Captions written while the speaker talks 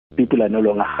people are no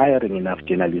longer hiring enough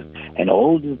journalists, and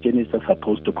all these journalists are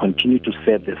supposed to continue to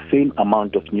serve the same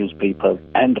amount of newspapers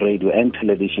and radio and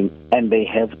television, and they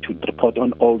have to report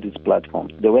on all these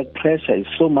platforms. The work pressure is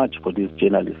so much for these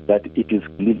journalists that it is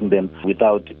leaving them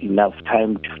without enough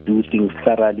time to do things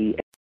thoroughly.